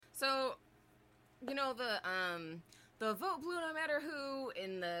So, you know, the vote blue no matter who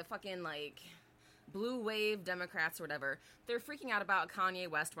in the fucking, like, blue wave Democrats or whatever, they're freaking out about Kanye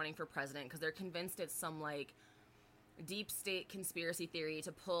West running for president because they're convinced it's some, like, deep state conspiracy theory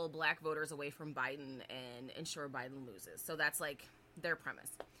to pull black voters away from Biden and ensure Biden loses. So that's, like, their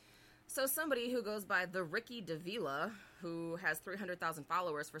premise. So somebody who goes by the Ricky Davila, who has 300,000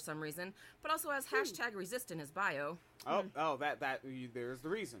 followers for some reason, but also has hashtag resist in his bio. There's the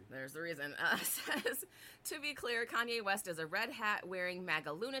reason. There's the reason. Says, to be clear, Kanye West is a red hat wearing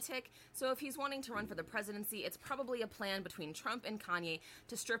MAGA lunatic, so if he's wanting to run for the presidency, it's probably a plan between Trump and Kanye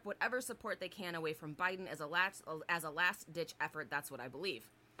to strip whatever support they can away from Biden as a last-ditch effort. That's what I believe.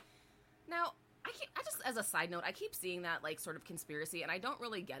 Now, I just, as a side note, I keep seeing that, like, sort of conspiracy, and I don't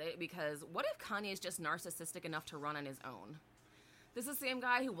really get it, because what if Kanye is just narcissistic enough to run on his own? This is the same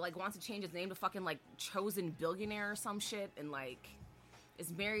guy who, like, wants to change his name to fucking, like, chosen billionaire or some shit, and, like,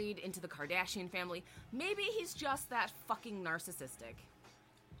 is married into the Kardashian family. Maybe he's just that fucking narcissistic.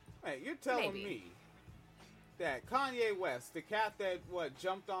 Hey, you're telling me that Kanye West, the cat that,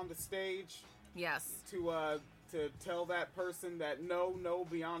 jumped on the stage? Yes. To tell that person that no,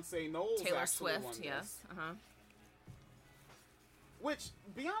 Beyonce Knowles Taylor actually Swift, won this. yes. Uh-huh. Which,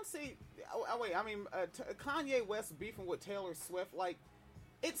 Beyonce... Kanye West beefing with Taylor Swift, like,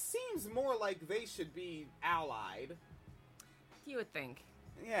 it seems more like they should be allied. You would think.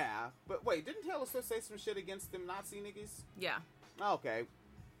 Yeah, but wait, didn't Taylor Swift say some shit against them Nazi niggas? Yeah. Okay.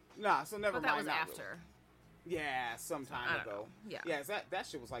 Nah, so never mind. But that was after. Really. Yeah, some time ago. Yeah. Yeah, that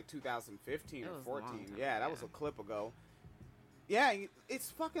shit was like 2015 or 14. Yeah, that was a clip ago. Yeah,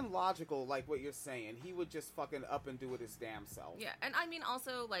 it's fucking logical, like what you're saying. He would just fucking up and do it his damn self. Yeah, and I mean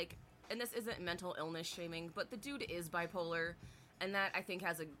also, like, and this isn't mental illness shaming, but the dude is bipolar, and that, I think,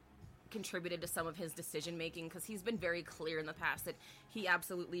 has contributed to some of his decision making, because he's been very clear in the past that he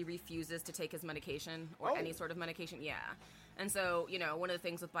absolutely refuses to take his medication or any sort of medication. Yeah. And so, you know, one of the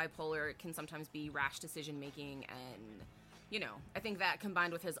things with bipolar can sometimes be rash decision making, and, you know, I think that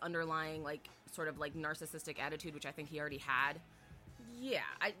combined with his underlying, like, sort of, like, narcissistic attitude, which I think he already had. Yeah,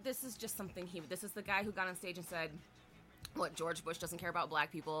 this is just something this is the guy who got on stage and said, what, George Bush doesn't care about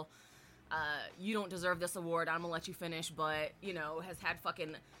black people. You don't deserve this award, I'm gonna let you finish, but, you know, has had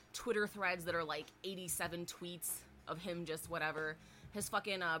fucking Twitter threads that are like 87 tweets of him just whatever. His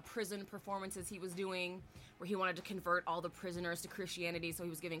fucking prison performances he was doing, where he wanted to convert all the prisoners to Christianity, so he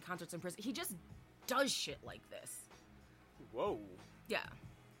was giving concerts in prison. He just does shit like this. Whoa. Yeah.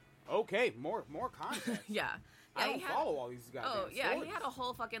 Okay, more context. Yeah. I don't follow all these goddamn stories. He had a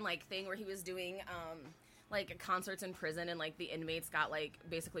whole fucking, like, thing where he was doing, like, concerts in prison, and, like, the inmates got, like,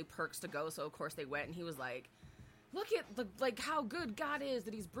 basically perks to go, so of course they went, and he was like, look at, like, how good God is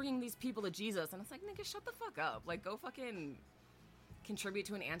that he's bringing these people to Jesus. And it's like, nigga, shut the fuck up. Like, go fucking contribute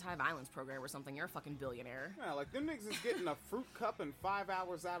to an anti-violence program or something. You're a fucking billionaire. Yeah, like, them niggas is getting a fruit cup in 5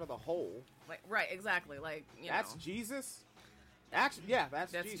 hours out of the hole. Like, right, exactly. Like, you That's know. Jesus? Actually, yeah,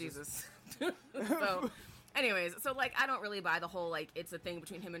 that's Jesus. So, anyways, so, like, I don't really buy the whole, like, it's a thing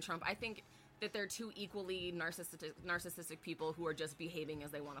between him and Trump. I think that they're two equally narcissistic people who are just behaving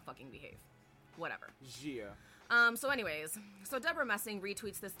as they want to fucking behave. Whatever. Yeah. So anyways, so Debra Messy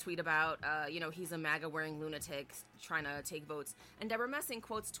retweets this tweet about, he's a MAGA wearing lunatic trying to take votes. And Debra Messy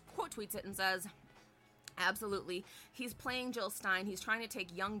quote tweets it and says, absolutely, he's playing Jill Stein. He's trying to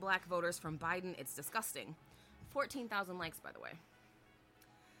take young black voters from Biden. It's disgusting. 14,000 likes, by the way.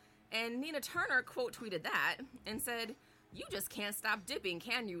 And Nina Turner quote tweeted that and said, you just can't stop dipping,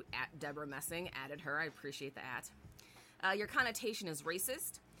 can you? At Debra Messy added her. I appreciate the at. Your connotation is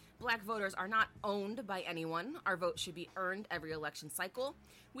racist. Black voters are not owned by anyone. Our vote should be earned every election cycle.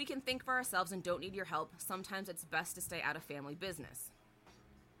 We can think for ourselves and don't need your help. Sometimes it's best to stay out of family business.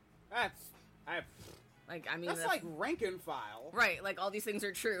 That's like rank and file. Right, like all these things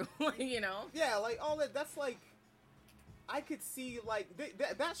are true, you know? Yeah, like all that's like, I could see, like,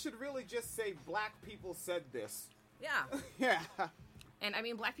 that should really just say black people said this. Yeah. Yeah. And I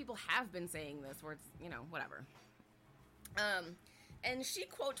mean, black people have been saying this, where it's, you know, whatever. And she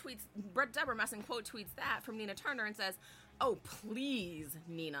quote tweets, Debra Messy quote tweets that from Nina Turner and says, oh, please,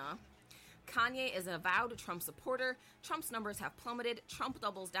 Nina. Kanye is an avowed Trump supporter. Trump's numbers have plummeted. Trump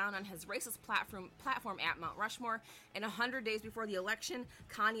doubles down on his racist platform at Mount Rushmore. And 100 days before the election,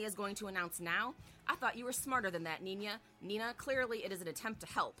 Kanye is going to announce now. I thought you were smarter than that, Nina. Nina, clearly it is an attempt to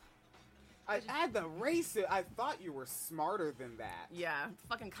help. I had the racist. I thought you were smarter than that. Yeah,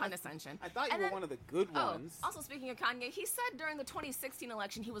 fucking condescension. I thought you were one of the good ones. Also, speaking of Kanye, he said during the 2016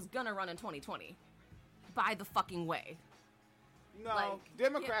 election he was gonna run in 2020. By the fucking way. No,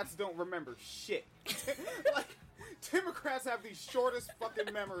 Democrats don't remember shit. Like, Democrats have the shortest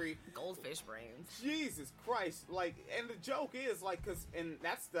fucking memory. Goldfish brains. Jesus Christ. Like, and the joke is, like, and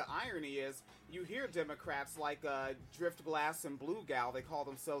that's the irony is, you hear Democrats like Driftglass and Blue Gal, they call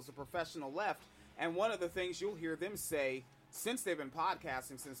themselves the professional left, and one of the things you'll hear them say, since they've been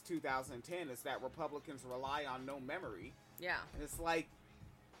podcasting since 2010, is that Republicans rely on no memory. Yeah. And it's like,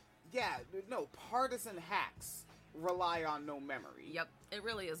 yeah, no, partisan hacks rely on no memory. Yep, it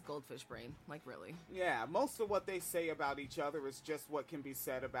really is goldfish brain, like really. Yeah, most of what they say about each other is just what can be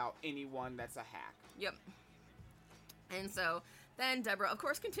said about anyone that's a hack. Yep. And so then Debra, of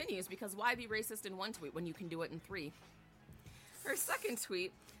course, continues, because why be racist in one tweet when you can do it in 3? Her second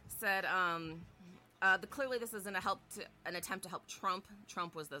tweet said, clearly this is an attempt to help Trump.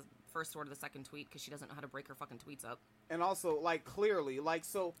 Trump was the first word of the second tweet because she doesn't know how to break her fucking tweets up. And also, like, clearly, like,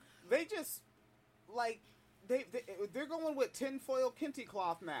 so they just, like, they're going with tinfoil Kente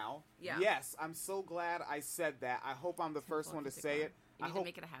Kloth now. Yeah. Yes, I'm so glad I said that. I hope I'm the first one to say it. You need to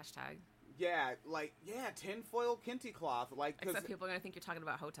make it a hashtag. Yeah, like, tinfoil Kente Kloth. Like, except people are going to think you're talking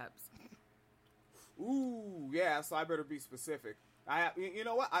about hoteps. Ooh, yeah, so I better be specific. You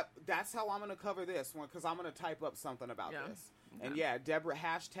know what? That's how I'm going to cover this one, because I'm going to type up something about this. Okay. And yeah,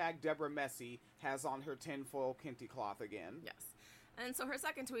 hashtag Debra Messy has on her tinfoil Kente Kloth again. Yes. And so her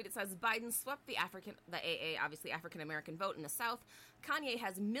second tweet, it says, Biden swept the AA, obviously African-American vote in the South. Kanye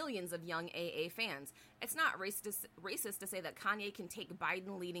has millions of young AA fans. It's not racist to say that Kanye can take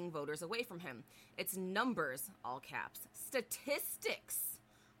Biden-leading voters away from him. It's numbers, all caps. Statistics,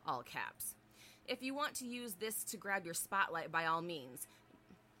 all caps. If you want to use this to grab your spotlight, by all means.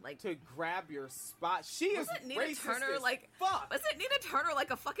 Like, to grab your spot. She is racist Turner, as like, fuck. Wasn't Nina Turner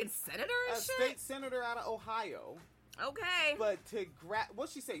like a fucking senator and shit? A state senator out of Ohio. Okay. But to grab,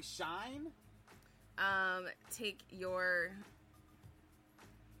 what'd she say, shine? Take your,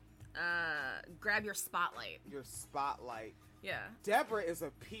 grab your spotlight. Your spotlight. Yeah. Debra is a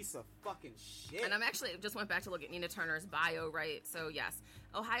piece of fucking shit. And I'm actually, just went back to look at Nina Turner's bio, right? So, yes.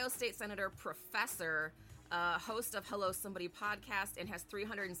 Ohio State Senator, professor, host of Hello Somebody podcast, and has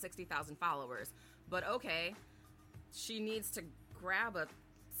 360,000 followers. But okay, she needs to grab a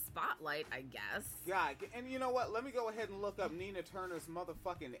spotlight, I guess. Yeah, and you know what? Let me go ahead and look up Nina Turner's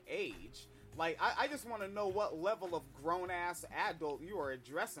motherfucking age. Like, I just want to know what level of grown-ass adult you are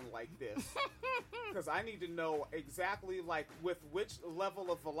addressing like this. Because I need to know exactly, like, with which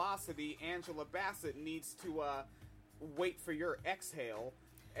level of velocity Angela Bassett needs to wait for your exhale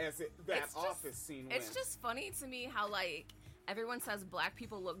as office scene went. It's just funny to me how, like, everyone says black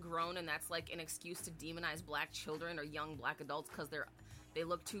people look grown, and that's, like, an excuse to demonize black children or young black adults because they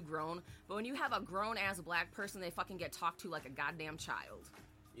look too grown. But when you have a grown-ass black person, they fucking get talked to like a goddamn child.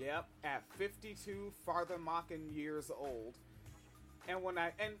 Yep, at 52 farther mocking years old. And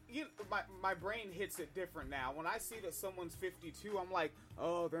my brain hits it different now. When I see that someone's 52, I'm like,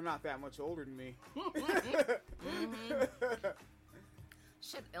 oh, they're not that much older than me. Mm-hmm.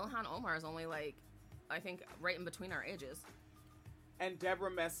 Shit, Ilhan Omar is only like, I think, right in between our ages. And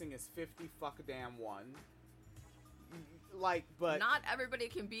Debra Messing is 50 fuck damn one. Like, but not everybody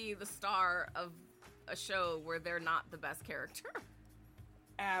can be the star of a show where they're not the best character.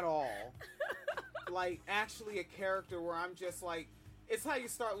 At all. Like, actually a character where I'm just like, it's how you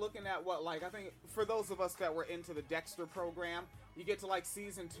start looking at what, like, I think for those of us that were into the Dexter program, you get to like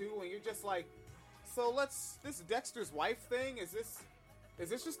season 2 and you're just like, so this Dexter's wife thing, is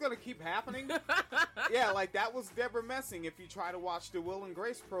this just gonna keep happening? Yeah, like that was Debra Messing. If you try to watch the Will and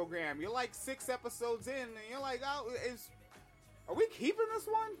Grace program, you're like 6 episodes in and you're like, oh, are we keeping this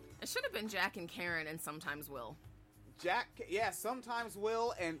one? It should have been Jack and Karen and sometimes Will. Sometimes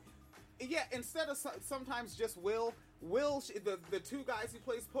Will, and yeah, instead of sometimes just Will, the 2 guys he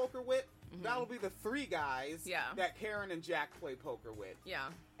plays poker with, mm-hmm. That'll be the 3 guys that Karen and Jack play poker with. Yeah.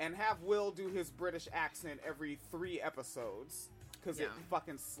 And have Will do his British accent every 3 episodes, because it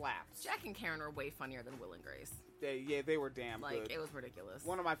fucking slaps. Jack and Karen were way funnier than Will and Grace. They were damn good. Like, it was ridiculous.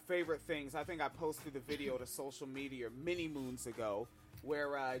 One of my favorite things, I think I posted the video to social media many moons ago,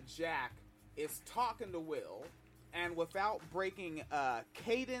 where Jack is talking to Will, and without breaking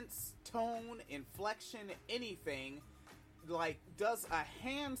cadence, tone, inflection, anything, like, does a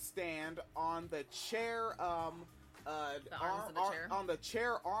handstand on the chair, on the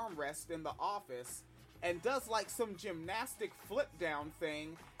chair armrest in the office, and does like some gymnastic flip down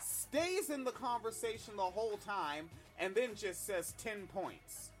thing, stays in the conversation the whole time, and then just says 10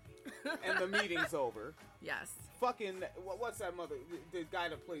 points. And the meeting's over. Yes. Fucking, what's that the guy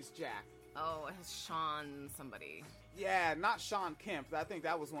that plays Jack? Oh, it's Sean somebody. Yeah, not Sean Kemp. I think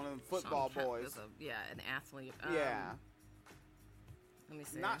that was one of them football boys. An athlete. Yeah. Let me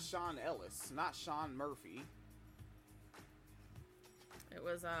see. Not Sean Ellis. Not Sean Murphy. It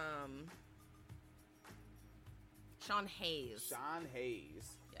was Sean Hayes. Sean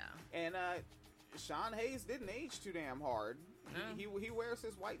Hayes. Yeah. And Sean Hayes didn't age too damn hard. He wears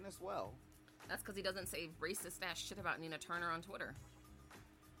his whiteness well. That's because he doesn't say racist ass shit about Nina Turner on Twitter.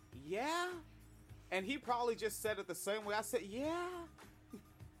 Yeah. And he probably just said it the same way I said, yeah.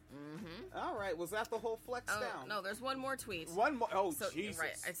 Mm-hmm. All right. Was that the whole flex down? No, there's one more tweet. One more. Oh, so, Jesus.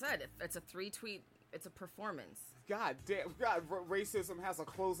 Right. I said it's a 3-tweet. It's a performance. God damn. God, racism has a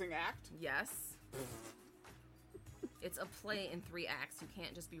closing act? Yes. It's a play in 3 acts. You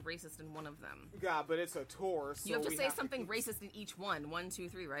can't just be racist in one of them. God, but it's a tour, so you have to say something racist in each one. 1, 2,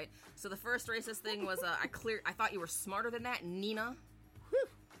 3, right? So the first racist thing was, I thought you were smarter than that, Nina. Whew.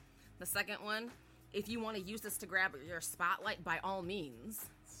 The second one, if you want to use this to grab your spotlight, by all means.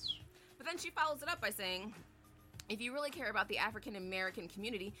 But then she follows it up by saying, if you really care about the African American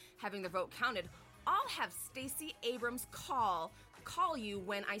community having their vote counted, I'll have Stacey Abrams call you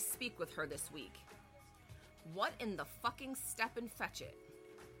when I speak with her this week. What in the fucking step and fetch it?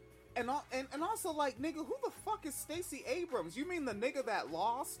 And also, like, nigga, who the fuck is Stacey Abrams? You mean the nigga that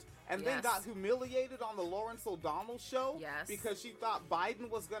lost and then got humiliated on the Lawrence O'Donnell show? Yes. Because she thought Biden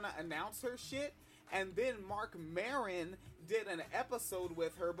was gonna announce her shit? And then Mark Maron did an episode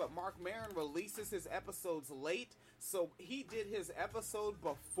with her, but Mark Maron releases his episodes late, so he did his episode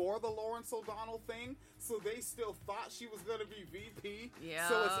before the Lawrence O'Donnell thing, so they still thought she was going to be VP. Yeah.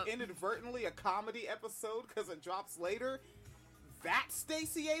 So it's inadvertently a comedy episode because it drops later. That's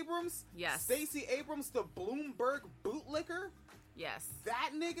Stacey Abrams? Yes. Stacey Abrams, the Bloomberg bootlicker? Yes.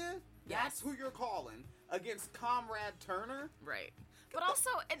 That nigga? Yes. That's who you're calling against Comrade Turner? Right. But also,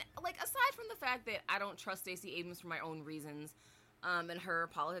 and like, aside from the fact that I don't trust Stacey Abrams for my own reasons, and her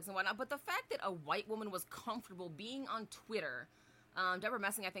politics and whatnot, but the fact that a white woman was comfortable being on Twitter, Debra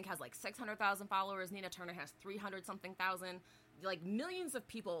Messy, I think, has like 600,000 followers. Nina Turner has 300-something thousand. Like, millions of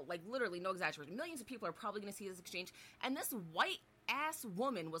people, like, literally, no exaggeration, millions of people are probably going to see this exchange. And this white-ass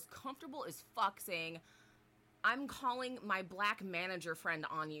woman was comfortable as fuck saying, I'm calling my black manager friend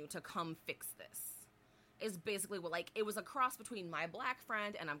on you to come fix this. Is basically what, like, it was a cross between my black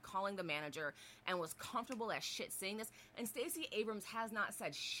friend and I'm calling the manager, and was comfortable as shit saying this. And Stacey Abrams has not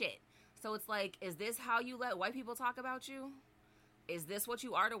said shit. So it's like, is this how you let white people talk about you? Is this what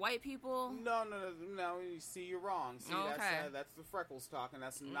you are to white people? No. You see, you're wrong. See, that's the freckles talking.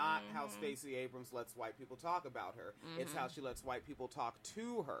 That's not how Stacey Abrams lets white people talk about her. It's how she lets white people talk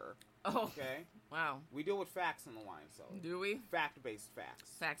to her. Oh, okay. Wow. We deal with facts in the wine cellar. Do we? Fact-based facts.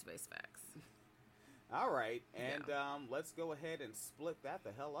 Fact-based facts. All right, and let's go ahead and split that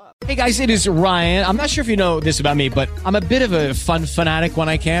the hell up. Hey guys, it is Ryan. I'm not sure if you know this about me, but I'm a bit of a fun fanatic when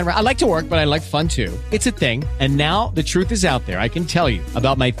I can. I like to work, but I like fun too. It's a thing. And now the truth is out there. I can tell you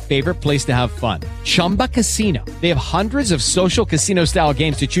about my favorite place to have fun. Chumba Casino. They have hundreds of social casino style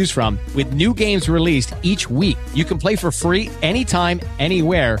games to choose from with new games released each week. You can play for free anytime,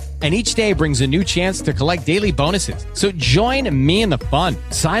 anywhere. And each day brings a new chance to collect daily bonuses. So join me in the fun.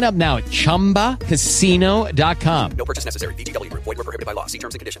 Sign up now at ChumbaCasino.com. No purchase necessary. VGW Group. Void where prohibited by law. See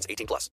terms and conditions. 18+.